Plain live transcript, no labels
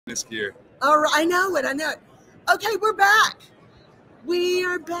This gear. All right, I know it. Okay, we're back. We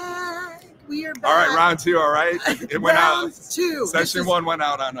are back. All right, round two. All right, it went round out. two. Session one went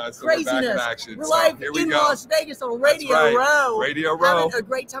out on us. So we're back in action. We're live here we in go. Las Vegas on Radio right. Row. Radio Row. Having a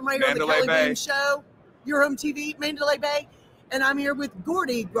great time right here on the Mandalay Kelly Bay. Bean Show. Your home TV, Mandalay Bay. And I'm here with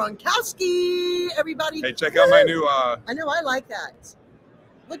Gordie Gronkowski. Everybody. Hey, check out my new. I know, I like that.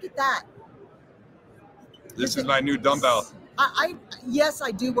 Look at that. This is my new dumbbell. Yes,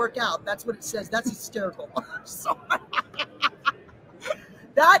 I do work out. That's what it says. That's hysterical. Sorry.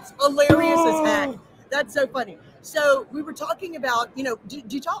 That's hilarious as heck. That's so funny. So we were talking about,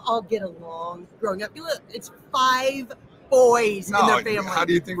 did y'all all get along growing up? Look, it's 5 boys in their family. How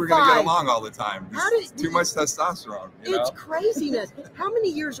do you think we're going to get along all the time? It's too much testosterone. It's craziness. How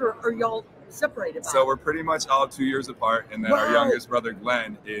many years are y'all separated by? So we're pretty much all 2 years apart, and then our youngest brother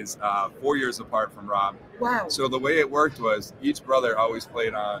Glenn is 4 years apart from Rob. Wow. So the way it worked was each brother always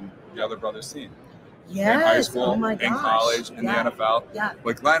played on the other brother's team. Yes. In high school, in college, in the NFL. Yeah.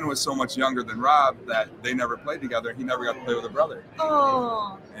 But Glenn was so much younger than Rob that they never played together. He never got to play with a brother.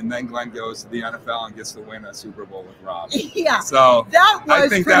 Oh. And then Glenn goes to the NFL and gets to win a Super Bowl with Rob. Yeah. So I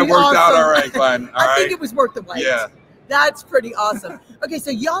think that worked out all right, Glenn. I think it was worth the wait. Yeah. That's pretty awesome. Okay,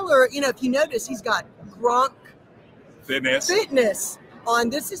 so y'all are, if you notice, he's got Gronk Fitness on.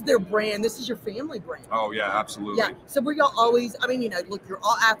 This is their brand. This is your family brand. Oh, yeah, absolutely. Yeah. So were y'all always, look, you're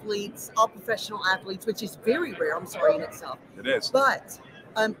all athletes, all professional athletes, which is very rare, I'm sorry, in itself. It is. But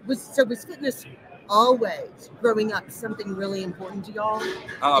was fitness always growing up something really important to y'all?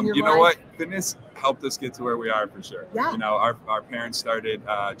 You know what? Fitness helped us get to where we are for sure. Yeah. Our parents started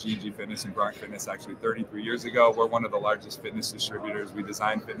GG Fitness and Gronk Fitness actually 33 years ago. We're one of the largest fitness distributors. We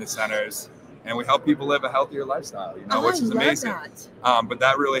design fitness centers and we help people live a healthier lifestyle, which is amazing. But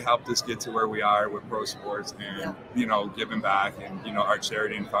that really helped us get to where we are with pro sports and, giving back and, our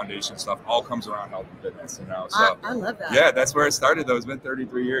charity and foundation stuff all comes around health and fitness, So I love that. Yeah, that's where it started though. It's been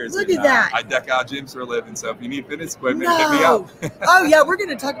 33 years. Look at that. I deck out gyms for a living. So if you need fitness equipment, hit me up. Oh yeah, we're going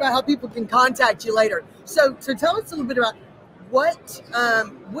to talk about how people can contact you later. So tell us a little bit about what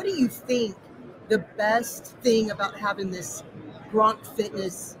do you think the best thing about having this Gronk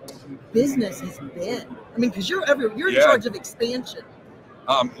Fitness business has been? Because you're in charge of expansion.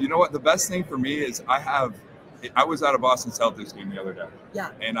 You know what? The best thing for me is I was at a Boston Celtics game the other day.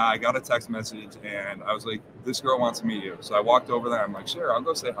 Yeah. And I got a text message and I was like, this girl wants to meet you. So I walked over there. I'm like, sure, I'll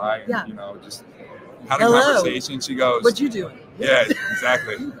go say hi. And, just had a conversation. She goes, what you doing? Yeah,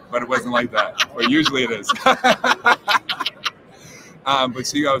 exactly. But it wasn't like that. But usually it is. But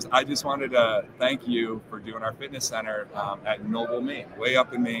she goes, I just wanted to thank you for doing our fitness center at Noble, Maine, way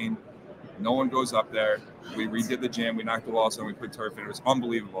up in Maine. No one goes up there. We redid the gym. We knocked the walls and we put turf in. It was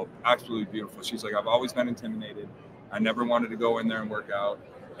unbelievable. Absolutely beautiful. She's like, I've always been intimidated. I never wanted to go in there and work out.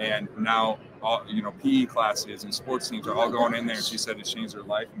 And now, all, PE classes and sports teams are all going in there. And she said it changed her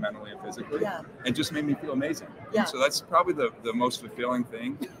life mentally and physically. Yeah. And just made me feel amazing. Yeah. And so that's probably the most fulfilling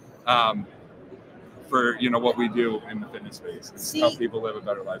thing. For what we do in the fitness space, it's help people live a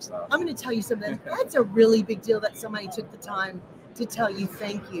better lifestyle. I'm going to tell you something. That's a really big deal that somebody took the time to tell you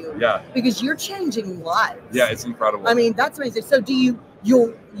thank you. Yeah. Because you're changing lives. Yeah, it's incredible. That's amazing. So you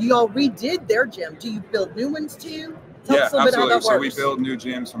all redid their gym? Do you build new ones too? Tell us a little bit how that works. So we build new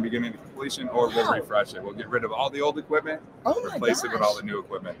gyms from beginning to completion, or we'll refresh it. We'll get rid of all the old equipment, replace it with all the new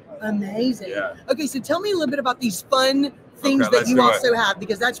equipment. Amazing. Yeah. Okay, so tell me a little bit about these fun things that you also have,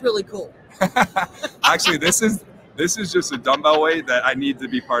 because that's really cool. Actually, this is just a dumbbell weight that I need to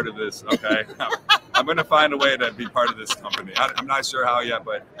be part of this. Okay, I'm going to find a way to be part of this company. I'm not sure how yet,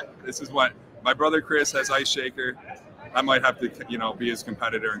 but this is what my brother Chris has. Ice shaker. I might have to, be his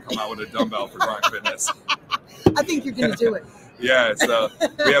competitor and come out with a dumbbell for Gronk Fitness. I think you're going to do it. Yeah, so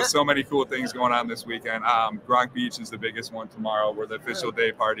we have so many cool things going on this weekend. Gronk Beach is the biggest one tomorrow. We're the official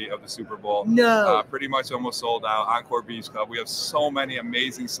day party of the Super Bowl. No. Pretty much almost sold out. Encore Beach Club. We have so many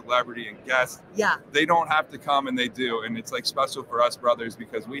amazing celebrity and guests. Yeah. They don't have to come, and they do. And it's like special for us brothers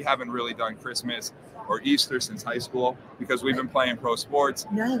because we haven't really done Christmas or Easter since high school because we've been playing pro sports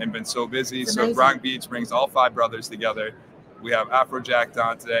and been so busy. So Gronk Beach brings all 5 brothers together. We have Afrojack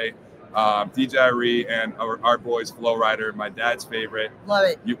Dante, DJ Iree, and our boys Flow Rider, my dad's favorite. Love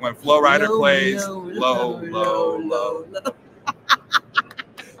it. When Flow Rider plays, low.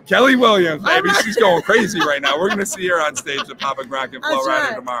 Kelly Williams, baby, she's going crazy right now. We're gonna see her on stage with Papa Gronk and Flow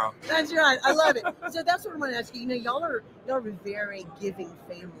Rider tomorrow. That's right. I love it. So that's what I want to ask you. Y'all are a very giving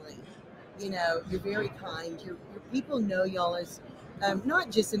family. You're very kind. Your people know y'all as not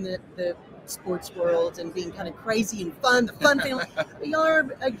just in the sports world and being kind of crazy and the fun family, but y'all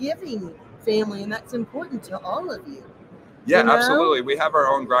are a giving family, and that's important to all of you. Yeah, you know? absolutely. We have our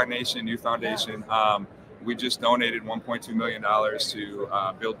own Gronk Nation Youth Foundation. We just donated $1.2 million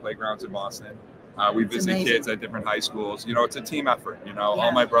to build playgrounds in Boston. We visit kids at different high schools. You know, it's a team effort. You know,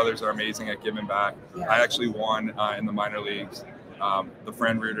 all my brothers are amazing at giving back. I actually won in the minor leagues the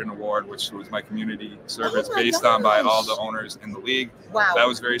Fran Reardon Award, which was my community service based on by all the owners in the league. Wow. That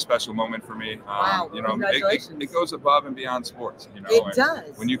was a very special moment for me. Wow. You know, it goes above and beyond sports. You know, it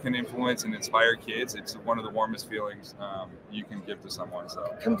does. When you can influence and inspire kids, it's one of the warmest feelings you can give to someone.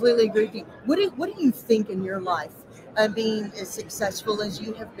 So completely agree with you. What do you think in your life, being as successful as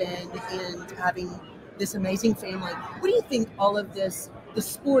you have been and having this amazing family, what do you think all of this, the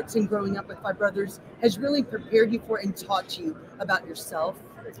sports and growing up with five brothers, has really prepared you for and taught you about yourself?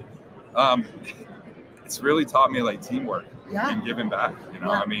 It's really taught me like teamwork and giving back. You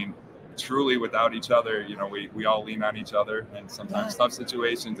know, I mean, truly without each other, you know, we all lean on each other, and sometimes tough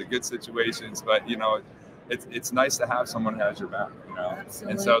situations and good situations, but you know, it's nice to have someone who has your back, you know.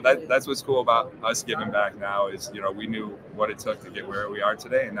 Absolutely. And so that's what's cool about us giving back now is, you know, we knew what it took to get where we are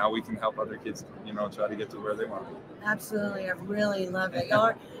today, and now we can help other kids, you know, try to get to where they want to be. Absolutely. I really love it.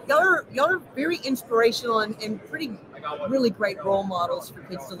 Y'all are very inspirational and really great role models for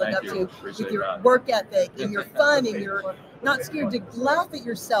kids to look up to with your work ethic and your fun and you're not scared to laugh at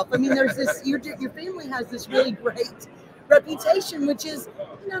yourself. I mean, there's this, your family has this really great reputation, which is,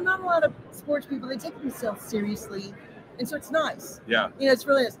 you know, not a lot of sports people, they take themselves seriously. And so it's nice. Yeah. You know, it's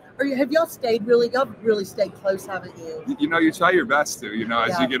really nice. Have y'all really stayed close, haven't you? You know, you try your best to, you know,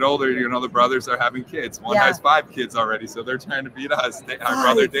 as you get older, you know, the brothers are having kids. One has 5 kids already, so they're trying to beat us. Our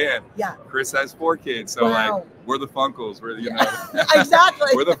brother Dan. Yeah. Chris has 4 kids. So like, we're the funkles. We're, you know,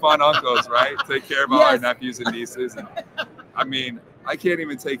 exactly. We're the fun uncles, right? Take care of all our nephews and nieces. And I mean, I can't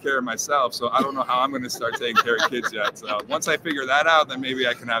even take care of myself, so I don't know how I'm going to start taking care of kids yet. So once I figure that out, then maybe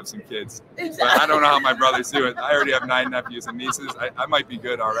I can have some kids. Exactly. But I don't know how my brothers do it. I already have 9 nephews and nieces. I might be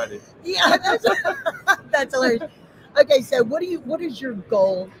good already. Yeah, that's hilarious. Okay, so what is your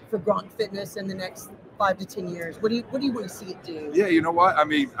goal for Gronk Fitness in the next 5 to 10 years? What do you want to see it do? Yeah, you know what? I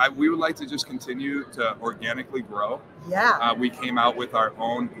mean, we would like to just continue to organically grow. Yeah. We came out with our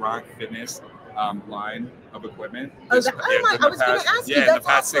own Gronk Fitness line of equipment. I was going to ask you. Yeah, in the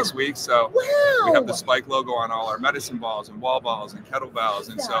past 6 weeks. So we have the Spike logo on all our medicine balls and wall balls and kettlebells,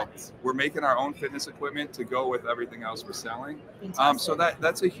 and so we're making our own fitness equipment to go with everything else we're selling. So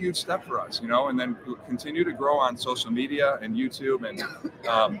that's a huge step for us, you know. And then continue to grow on social media and YouTube,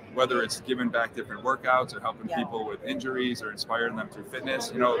 and whether it's giving back different workouts or helping people with injuries or inspiring them through fitness,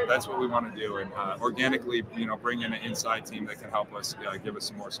 you know, that's what we want to do. And organically, you know, bring in an inside team that can help us, give us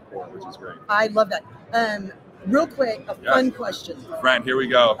some more support, which is great. I love that. Real quick, a fun question. Brent, here we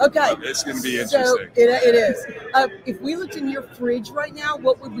go. Okay. It's going to be interesting. So it is. If we looked in your fridge right now,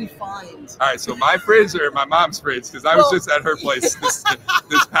 what would we find? All right, so my fridge or my mom's fridge, because I was just at her place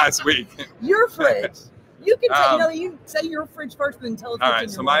this past week. Your fridge. You can tell, you say your fridge first and then tell us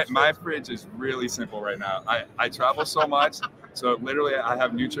what's in your All right, so my fridge is really simple right now. I travel so much. So literally, I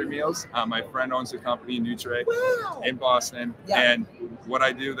have Nutri meals. My friend owns a company, Nutri, in Boston, and what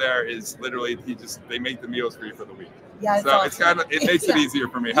I do there is literally they make the meals for you for the week. Yeah, so awesome. It makes it easier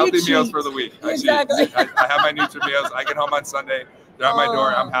for me. Healthy meals for the week. Exactly. I have my Nutri meals. I get home on Sunday. They're at my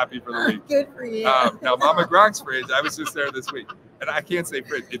door. I'm happy for the week. Good for you. Now, Mama Gronk's fridge. I was just there this week. And I can't say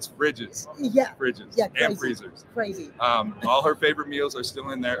fridge, it's fridges. Yeah. Fridges and freezers. Crazy. All her favorite meals are still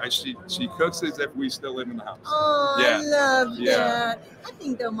in there. She cooks as if we still live in the house. Oh, yeah. I love that. I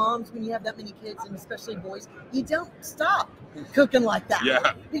think though, moms, when you have that many kids, and especially boys, you don't stop cooking like that.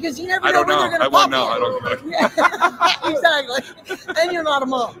 Yeah. Because you never know when they're going to pop in. I don't cook. Yeah. Exactly. And you're not a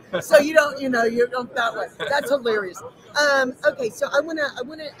mom. So you don't, you're not that way. That's hilarious. Okay, so I wanna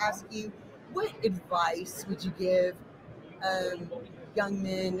ask you, what advice would you give young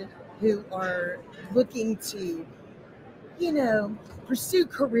men who are looking to, pursue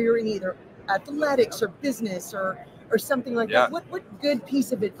career in either athletics or business or something like that? What good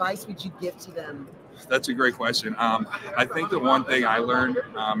piece of advice would you give to them? That's a great question. I think the one thing I learned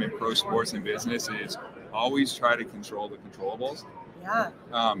in pro sports and business is always try to control the controllables. Yeah.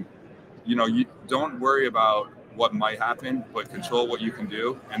 You don't worry about what might happen, but control what you can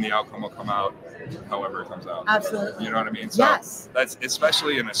do, and the outcome will come out however it comes out. Absolutely. You know what I mean? So yes. That's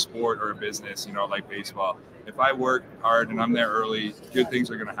especially in a sport or a business, like baseball. If I work hard and I'm there early, good things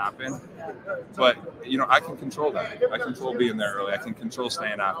are going to happen. But, I can control that. I control being there early. I can control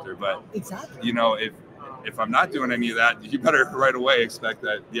staying after. But, exactly. If I'm not doing any of that, you better right away expect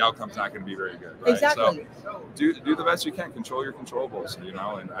that the outcome's not going to be very good. Right? Exactly. So do the best you can. Control your controllables, and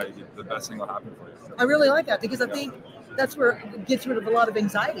the best thing will happen for you. I really like that because I think that's where it gets rid of a lot of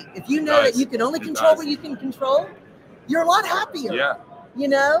anxiety. If you know that you can only control what you can control, you're a lot happier. Yeah. You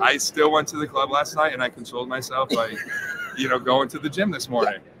know? I still went to the club last night, and I consoled myself by, going to the gym this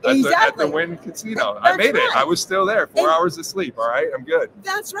morning at the Wynn Casino. I made it. I was still there. 4 hours of sleep. All right, I'm good.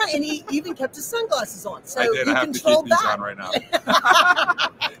 That's right. And he even kept his sunglasses on. So I did. I have to keep these on right now.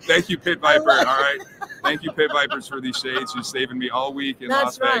 Thank you, Pit Viper. All right. Thank you, Pit Vipers, for these shades. You're saving me all week in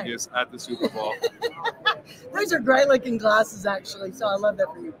Las Vegas at the Super Bowl. Those are great looking glasses, actually. So I love that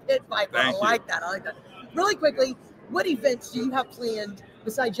for you. Pit Viper. I like that. Really quickly, what events do you have planned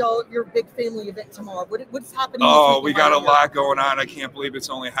besides your big family event tomorrow? What's happening? Oh, we got a lot going on. I can't believe it's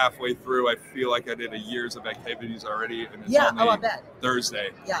only halfway through. I feel like I did a years of activities already, and it's only I bet. Thursday.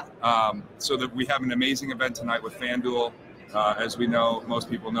 Yeah. So that we have an amazing event tonight with FanDuel. As we know, most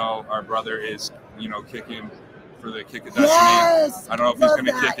people know, our brother is, kicking for the kick of destiny. Yes, I don't know if he's going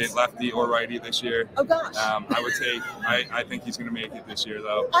to kick it lefty or righty this year. Oh gosh. I think he's going to make it this year,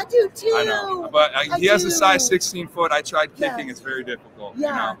 though. I do too. I know, but he has a size 16 foot. I tried kicking; it's very difficult.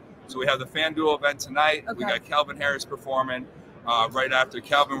 Yeah. So we have the FanDuel event tonight. Okay. We got Calvin Harris performing. Right after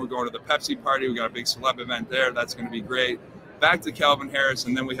Calvin, we're going to the Pepsi party. We got a big celeb event there. That's going to be great. Back to Calvin Harris,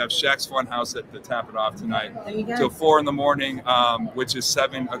 and then we have Shaq's Funhouse to tap it off tonight till 4 in the morning, which is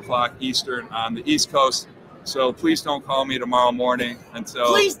 7 o'clock Eastern on the East Coast. So please don't call me tomorrow morning until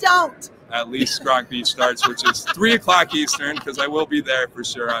please don't. At least Gronk Beach starts, which is 3 o'clock Eastern, because I will be there for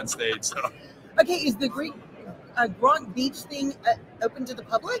sure on stage. So. Okay, is the Gronk Beach thing open to the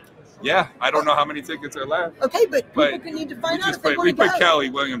public? Yeah, I don't know how many tickets are left. Okay, but people can need to find out if they want to go. We put Kelly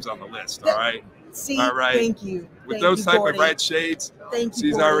Williams on the list, all right? See, all right. Thank you. With those type of red shades,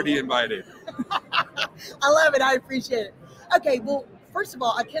 she's already invited. I love it. I appreciate it. Okay, well, first of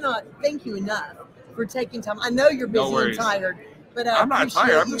all, I cannot thank you enough for taking time. I know you're busy and tired, but I'm not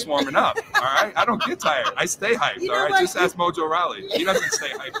tired. I'm just warming up. All right, I don't get tired. I stay hyped. All right, just ask Mojo Raleigh. He doesn't stay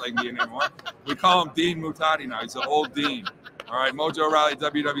hyped like me anymore. We call him Dean Mutati now. He's the old Dean. All right, Mojo Raleigh,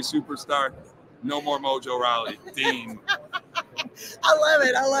 WWE superstar. No more Mojo Raleigh, Dean. I love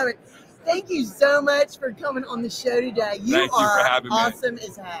it. I love it. Thank you so much for coming on the show today. You are awesome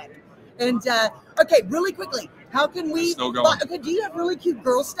as heck. And okay, really quickly, how can we? Still going. Okay, do you have really cute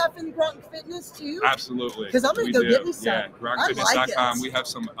girl stuff in Gronk Fitness too? Absolutely. Because I'm gonna go get me some. Yeah, GronkFitness.com. We have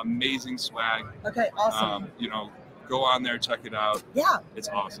some amazing swag. Okay, awesome. Go on there, check it out. Yeah, it's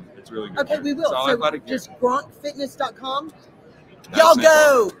awesome. It's really good. Okay, we will. So just GronkFitness.com. Y'all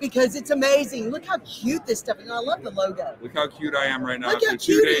go because it's amazing. Look how cute this stuff is. And I love the logo. Look how cute I am right now after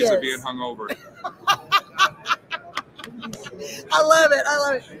 2 days of being hungover. I love it. I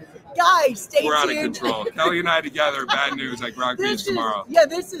love it. Guys, stay tuned. We're out of control. Kelly and I together, bad news at Gronk Beach tomorrow. Yeah,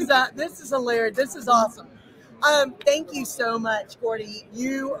 this is hilarious. This is awesome. Thank you so much, Gordie.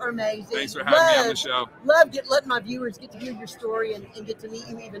 You are amazing. Thanks for having me on the show. Letting my viewers get to hear your story and get to meet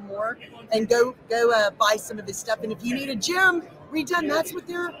you even more. And go buy some of this stuff. And if you need a gym redone, that's what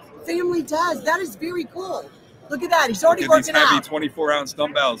their family does. That is very cool. Look at that. He's already working out. These heavy 24-ounce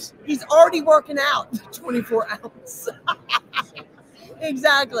dumbbells. He's already working out. 24 ounce.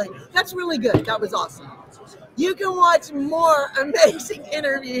 Exactly. That's really good. That was awesome. You can watch more amazing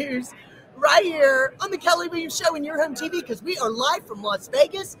interviews right here on the Kelly Williams Show in your home TV because we are live from Las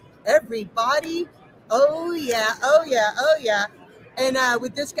Vegas. Everybody. Oh, yeah. Oh, yeah. Oh, yeah. And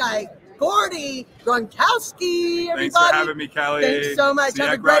with this guy, Gordie Gronkowski, everybody. Thanks for having me, Kelly. Thanks so much.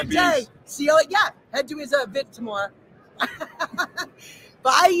 Have a great day. See you. Yeah, head to his event tomorrow.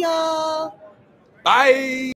 Bye, y'all. Bye.